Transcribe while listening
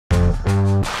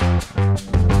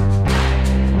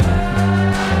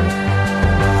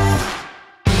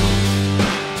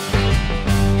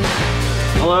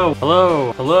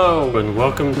Hello, and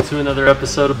welcome to another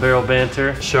episode of Barrel Banter,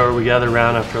 a show where we gather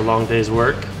around after a long day's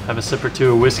work, have a sip or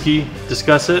two of whiskey,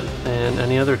 discuss it, and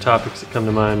any other topics that come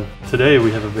to mind. Today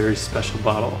we have a very special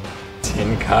bottle.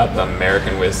 Tin Cup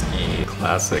American Whiskey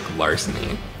Classic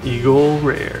Larceny. Eagle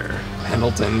Rare.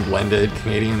 Pendleton Blended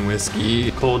Canadian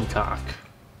Whiskey. Cold Cock.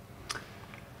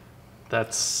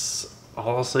 That's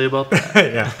all I'll say about that.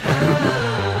 Yeah.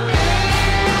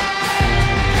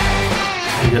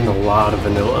 You're getting a lot of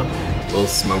vanilla. A little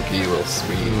smoky, a little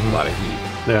sweet, a lot of heat.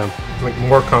 Yeah. Like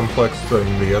more complex than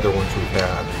the other ones we've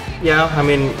had. Yeah, I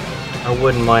mean, I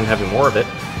wouldn't mind having more of it.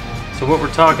 So what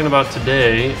we're talking about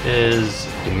today is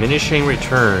Diminishing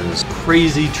returns.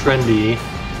 crazy trendy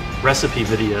recipe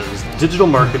videos, digital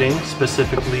marketing,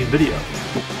 specifically video,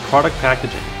 product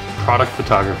packaging, product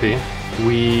photography.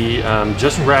 We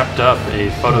just wrapped up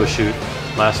a photo shoot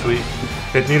last week.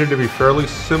 It needed to be fairly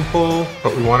simple,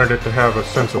 but we wanted it to have a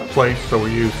sense of place, so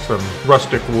we used some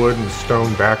rustic wood and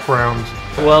stone backgrounds.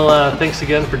 Well, thanks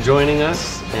again for joining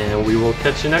us, and we will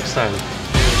catch you next time.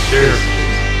 Cheers.